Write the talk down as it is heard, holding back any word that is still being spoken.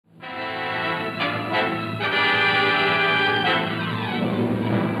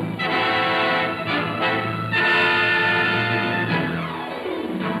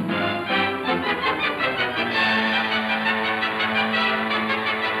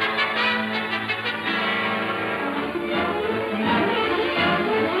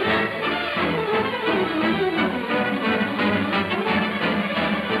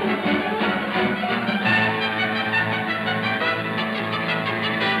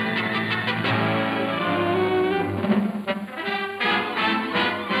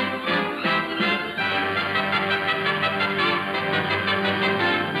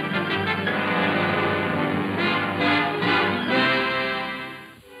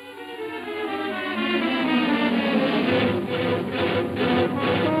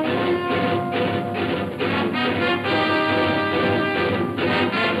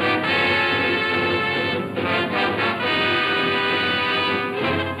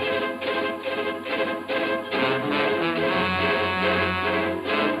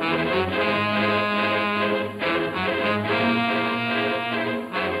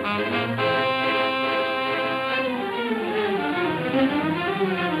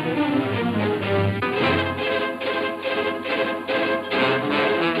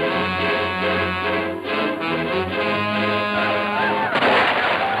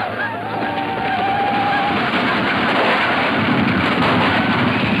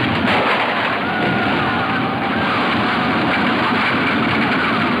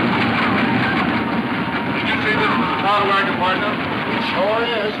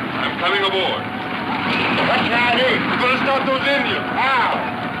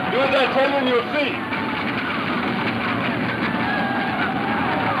tell you and you'll see.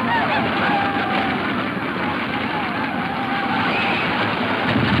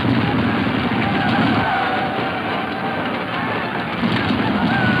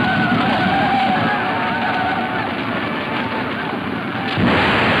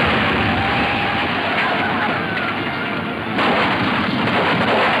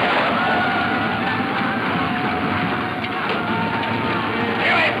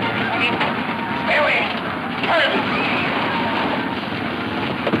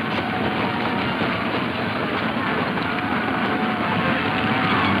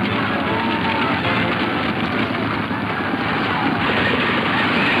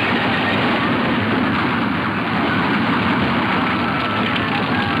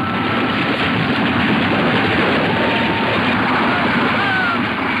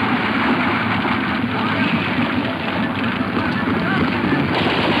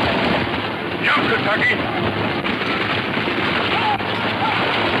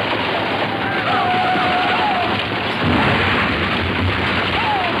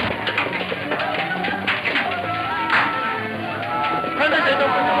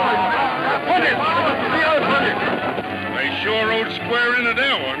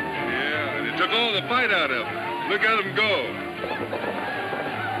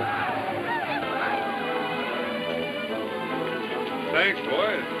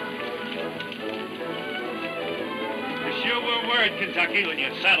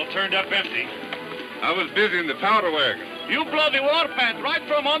 I was busy in the powder wagon. You bloody war pants right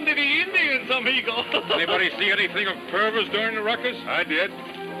from under the Indians, amigo. Anybody see anything of Purvis during the ruckus? I did.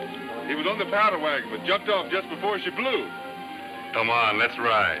 He was on the powder wagon, but jumped off just before she blew. Come on, let's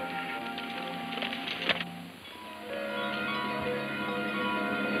ride.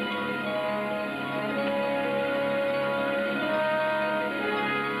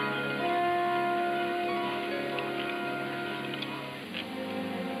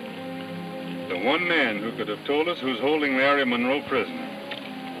 One man who could have told us who's holding Larry Monroe prisoner.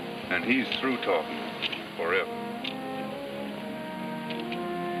 And he's through talking. Forever.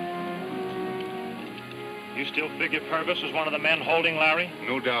 You still figure Purvis was one of the men holding Larry?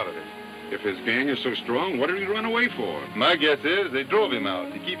 No doubt of it. If his gang is so strong, what did he run away for? My guess is they drove him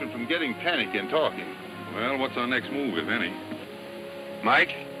out to keep him from getting panicky and talking. Well, what's our next move, if any?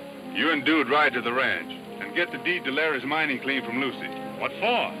 Mike, you and Dude ride to the ranch and get the deed to Larry's mining claim from Lucy. What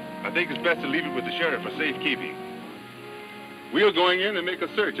for? I think it's best to leave it with the sheriff for safekeeping. We're going in and make a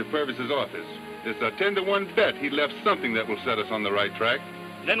search of Purvis's office. It's a 10-to-1 bet he left something that will set us on the right track.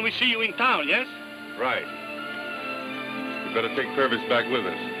 Then we see you in town, yes? Right. We better take Purvis back with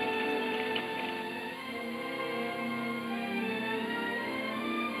us.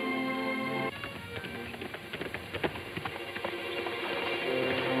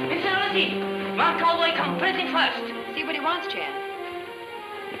 Mr. Lucy, one cowboy come pressing first. See what he wants, Chan.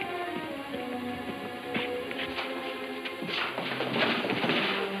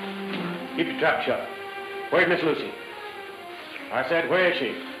 Keep your trap shut. Where's Miss Lucy? I said, where is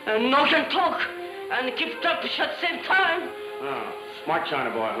she? No can talk. And keep trap shut same time. Oh, smart China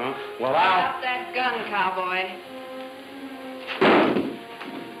boy, huh? Well, Drop that gun, cowboy.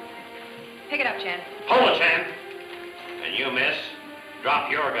 Pick it up, Chan. Hold it, Chan. And you, miss, drop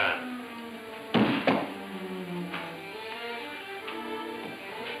your gun.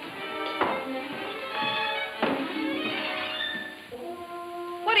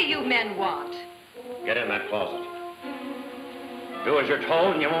 What do you men want? Get in that closet. Do as you're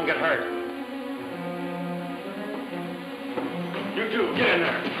told and you won't get hurt. You two, get in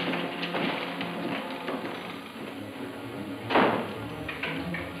there.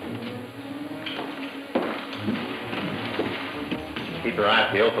 Keep your eye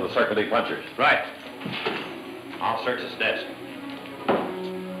peeled for the Circle D punchers. Right. I'll search his desk.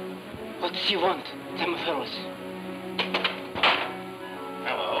 What does he want, them fellows?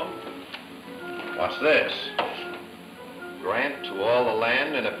 Hello. What's this? Grant to all the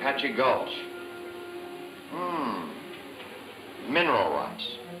land in Apache Gulch. Mineral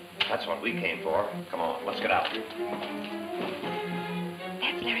rights. That's what we came for. Come on, let's get out.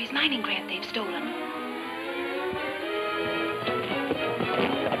 That's Larry's mining grant they've stolen.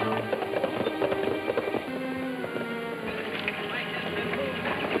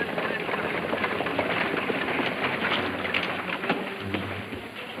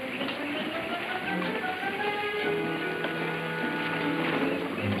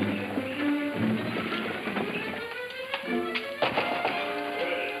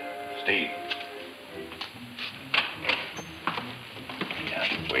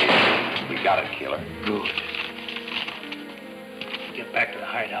 We got it, killer.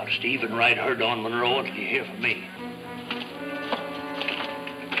 Ride out, Steve, and ride herd on Monroe until you hear from me.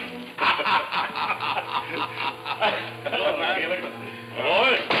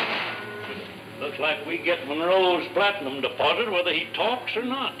 Boys, looks like we get Monroe's platinum deposit whether he talks or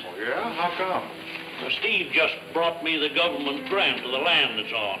not. Oh, yeah? How come? Well, Steve just brought me the government grant of the land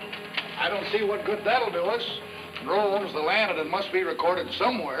that's on. I don't see what good that'll do us. Monroe owns the land and it must be recorded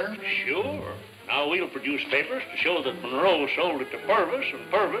somewhere. Sure. Now we'll produce papers to show that Monroe sold it to Purvis and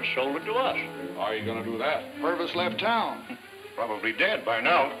Purvis sold it to us. How are you going to do that? Purvis left town. Probably dead by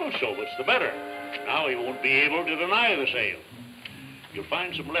now. Well, so much the better. Now he won't be able to deny the sale. You'll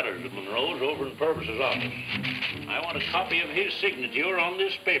find some letters of Monroe's over in Purvis's office. I want a copy of his signature on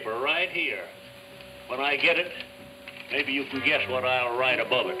this paper right here. When I get it, maybe you can guess what I'll write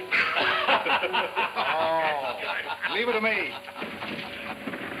above it. Oh, leave it to me.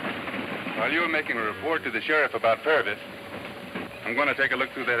 While you were making a report to the sheriff about Purvis, I'm going to take a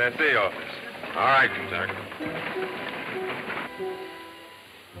look through that SA office. All right, Kentucky.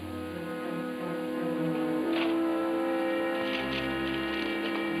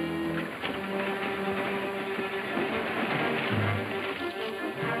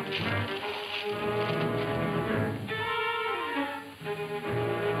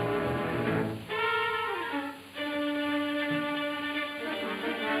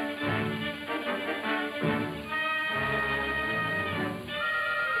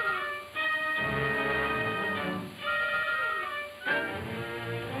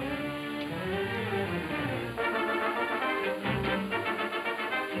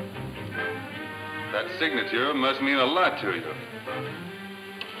 That signature must mean a lot to you.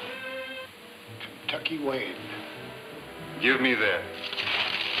 Kentucky Wade. Give me that.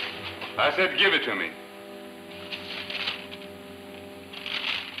 I said give it to me.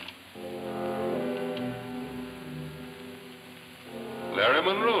 Larry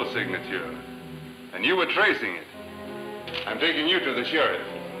Monroe's signature. And you were tracing it. I'm taking you to the sheriff.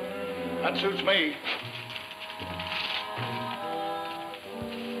 That suits me.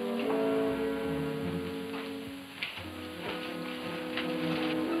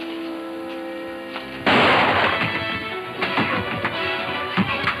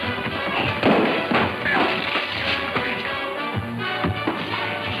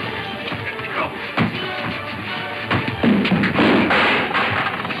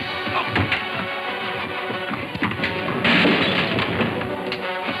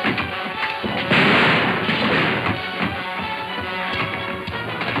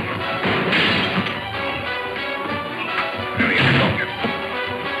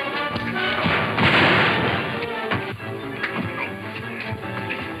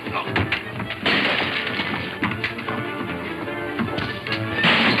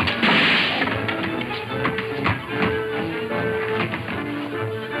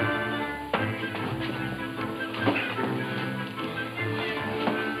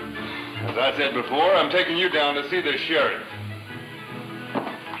 As I said before, I'm taking you down to see the sheriff.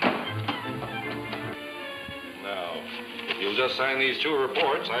 Now, if you'll just sign these 2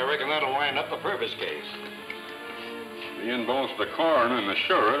 reports, I reckon that'll wind up the Purvis case. Being both the coroner and the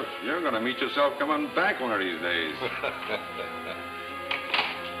sheriff, you're going to meet yourself coming back one of these days.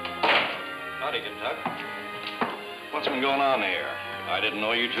 Howdy, Kentucky. What's been going on here? I didn't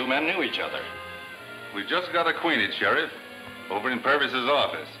know you 2 men knew each other. We just got acquainted, Sheriff, over in Purvis's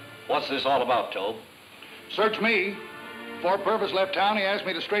office. What's this all about, Tobe? Search me. Before Purvis left town, he asked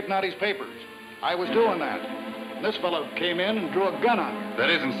me to straighten out his papers. I was doing that. And this fellow came in and drew a gun on me. That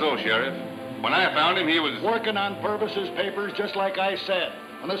isn't so, Sheriff. When I found him, he was... Working on Purvis's papers, just like I said.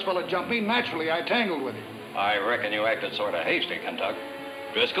 When this fellow jumped me, naturally, I tangled with him. I reckon you acted sort of hasty, Kentucky.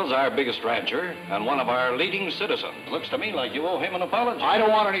 Driscoll's our biggest rancher and one of our leading citizens. Looks to me like you owe him an apology. I don't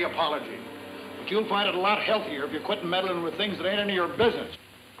want any apology. But you'll find it a lot healthier if you quit meddling with things that ain't any of your business.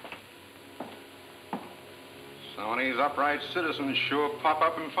 Some of these upright citizens sure pop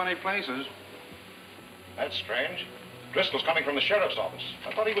up in funny places. That's strange. Driscoll's coming from the sheriff's office.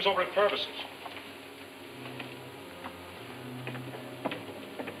 I thought he was over at Purvis's.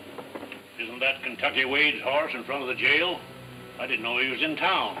 Isn't that Kentucky Wade's horse in front of the jail? I didn't know he was in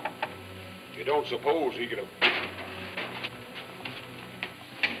town. You don't suppose he could have...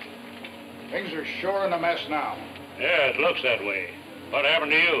 Things are sure in a mess now. Yeah, it looks that way. What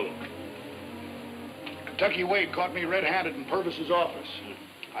happened to you? Kentucky Wade caught me red-handed in Purvis's office.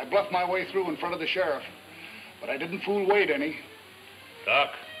 I bluffed my way through in front of the sheriff, but I didn't fool Wade any. Doc,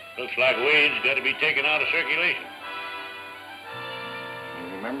 looks like Wade's got to be taken out of circulation.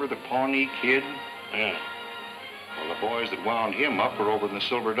 Remember the Pawnee kid? Yeah. Well, the boys that wound him up are over in the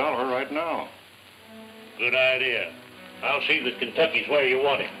Silver Dollar right now. Good idea. I'll see that Kentucky's where you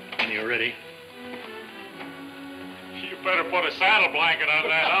want it. When you're ready. You better put a saddle blanket on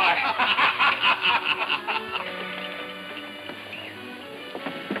that,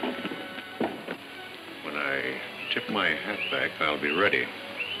 When I tip my hat back, I'll be ready.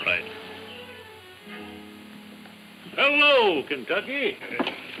 Right. Hello, Kentucky.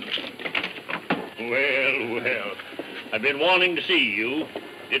 Well. I've been wanting to see you.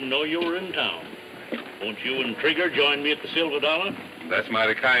 Didn't know you were in town. Won't you and Trigger join me at the Silver Dollar? That's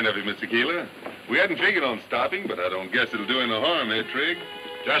mighty kind of you, Mr. Keeler. We hadn't figured on stopping, but I don't guess it'll do any harm, eh, Trig?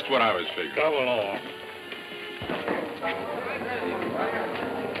 Just what I was figuring. Come along.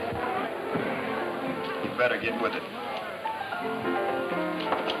 You better get with it.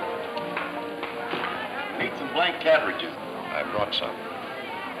 Need some blank cartridges. I brought some.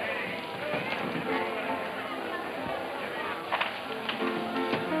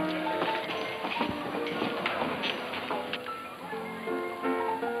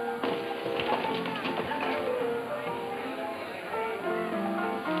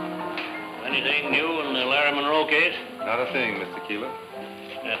 Anything new in the Larry Monroe case? Not a thing, Mr. Keeler.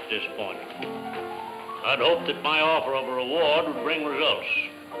 That's disappointing. I'd hoped that my offer of a reward would bring results.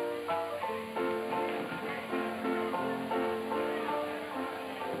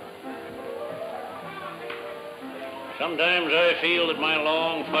 Sometimes I feel that my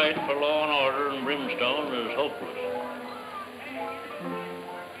long fight for law and order and brimstone is hopeless.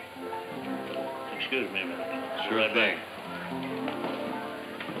 Excuse me a minute. Sure thing.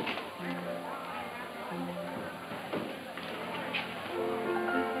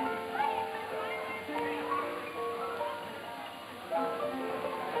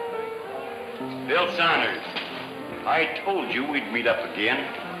 Bill Saunders, I told you we'd meet up again,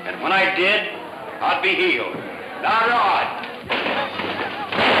 and when I did, I'd be healed. Now, Rod.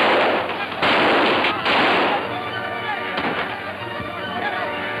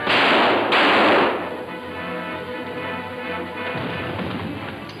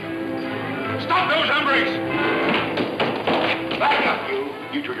 Stop those hombres! Back up, you.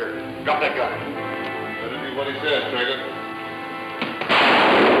 You, Trigger. Drop that gun. That'll be what he says, Trigger.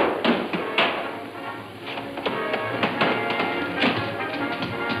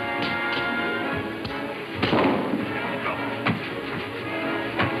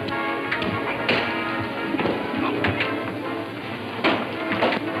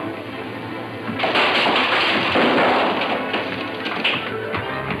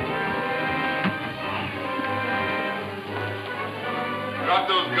 Drop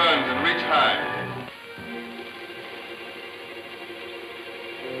those guns and reach high.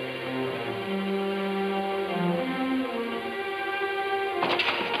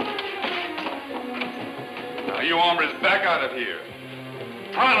 Now, you hombres, back out of here.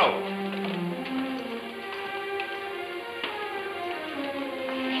 Pronto!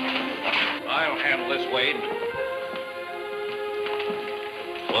 I'll handle this, Wade.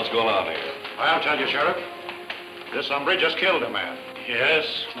 What's going on here? I'll tell you, Sheriff. This hombre just killed a man. Yes,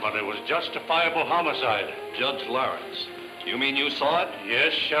 but it was justifiable homicide. Judge Lawrence, you mean you saw it?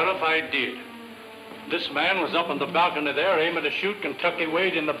 Yes, Sheriff, I did. This man was up on the balcony there aiming to shoot Kentucky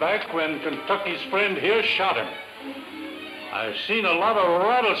Wade in the back when Kentucky's friend here shot him. I've seen a lot of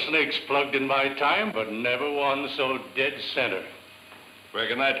rattlesnakes plugged in my time, but never one so dead center.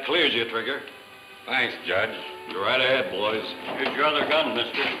 Reckon that clears you, Trigger. Thanks, Judge. You're right ahead, boys. Here's your other gun,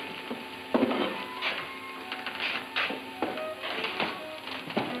 mister.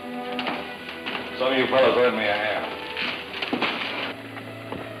 Some of you fellas lend me a hand.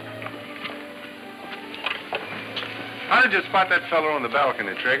 How did you spot that fellow on the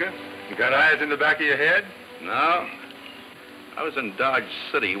balcony, Trigger? You got eyes in the back of your head? No. I was in Dodge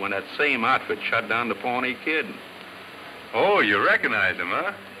City when that same outfit shot down the Pawnee Kid. Oh, you recognize him,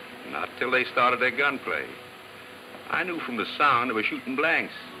 huh? Not till they started their gunplay. I knew from the sound they were shooting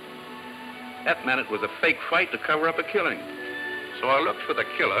blanks. That meant it was a fake fight to cover up a killing. So I looked for the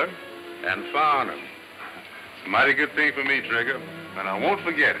killer and found him. It's a mighty good thing for me, Trigger, and I won't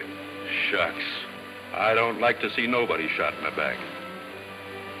forget it. Shucks. I don't like to see nobody shot in the back.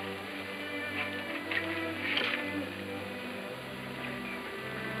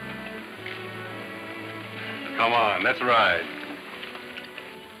 Come on, let's ride.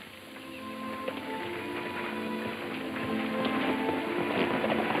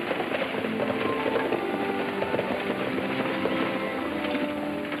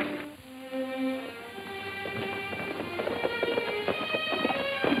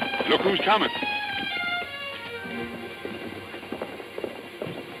 Look who's coming.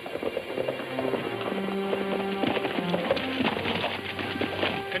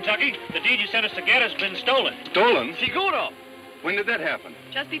 Kentucky, the steed you sent us to get has been stolen. Stolen? Seguro. When did that happen?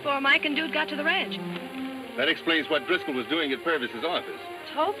 Just before Mike and Dude got to the ranch. That explains what Driscoll was doing at Purvis's office.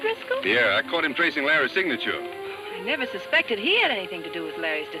 Told Driscoll? Yeah, I caught him tracing Larry's signature. I never suspected he had anything to do with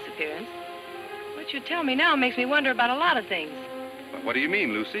Larry's disappearance. What you tell me now makes me wonder about a lot of things. But what do you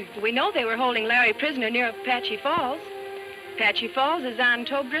mean, Lucy? We know they were holding Larry prisoner near Apache Falls. Apache Falls is on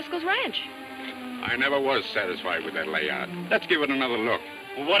Tobe Driscoll's ranch. I never was satisfied with that layout. Let's give it another look.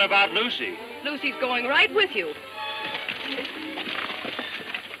 Well, what about Lucy? Lucy's going right with you.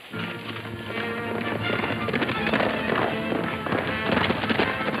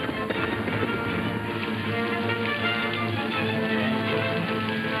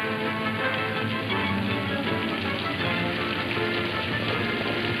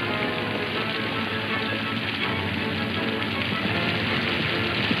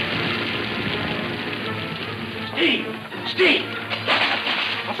 Steve!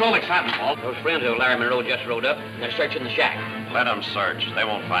 What's all the excitement, Paul? Those friends of Larry Monroe just rode up. They're searching the shack. Let them search. They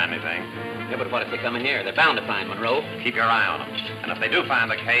won't find anything. Yeah, but what if they come in here? They're bound to find Monroe. Keep your eye on them. And if they do find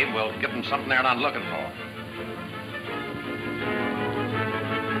the cave, we'll give them something they're not looking for.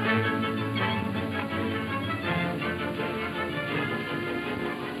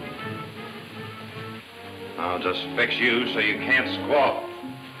 I'll just fix you so you can't squawk.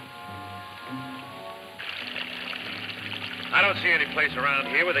 I don't see any place around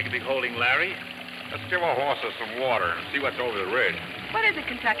here where they could be holding Larry. Let's give our horses some water and see what's over the ridge. What is it,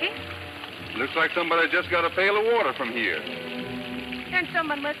 Kentucky? Looks like somebody just got a pail of water from here. And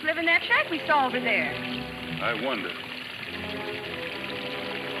someone must live in that shack we saw over there. I wonder.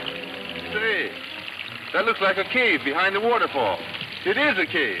 Say, that looks like a cave behind the waterfall. It is a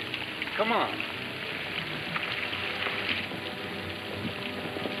cave. Come on.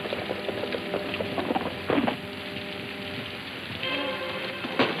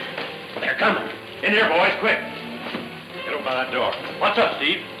 They're coming. In here, boys, quick. Get over by that door. What's up,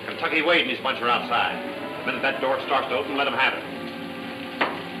 Steve? Kentucky Wade and his bunch are outside. The minute that door starts to open, let them have it.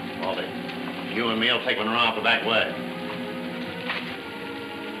 Walter, you and me will take one around the back way.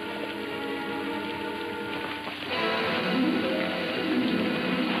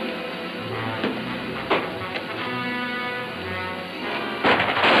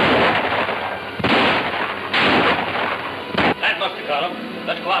 That must have got them.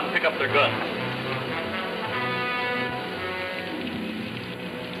 Let's go out and pick up their guns.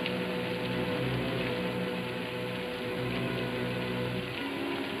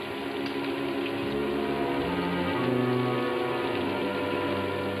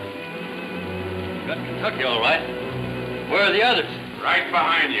 Got Kentucky all right. Where are the others? Right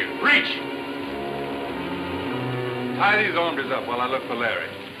behind you. Reach! Tie these arms up while I look for Larry.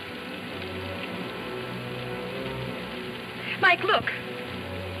 Mike, look.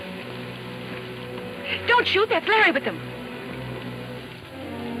 Don't shoot. That's Larry with them.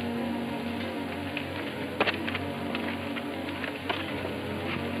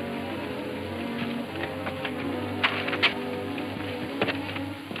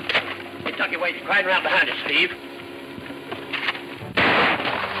 Kentucky Wade's right around behind us, Steve.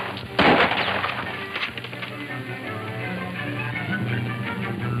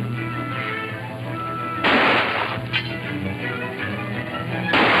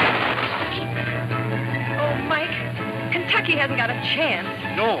 Oh, Mike. Kentucky hasn't got a chance.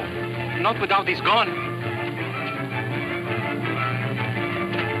 No, not without his gun.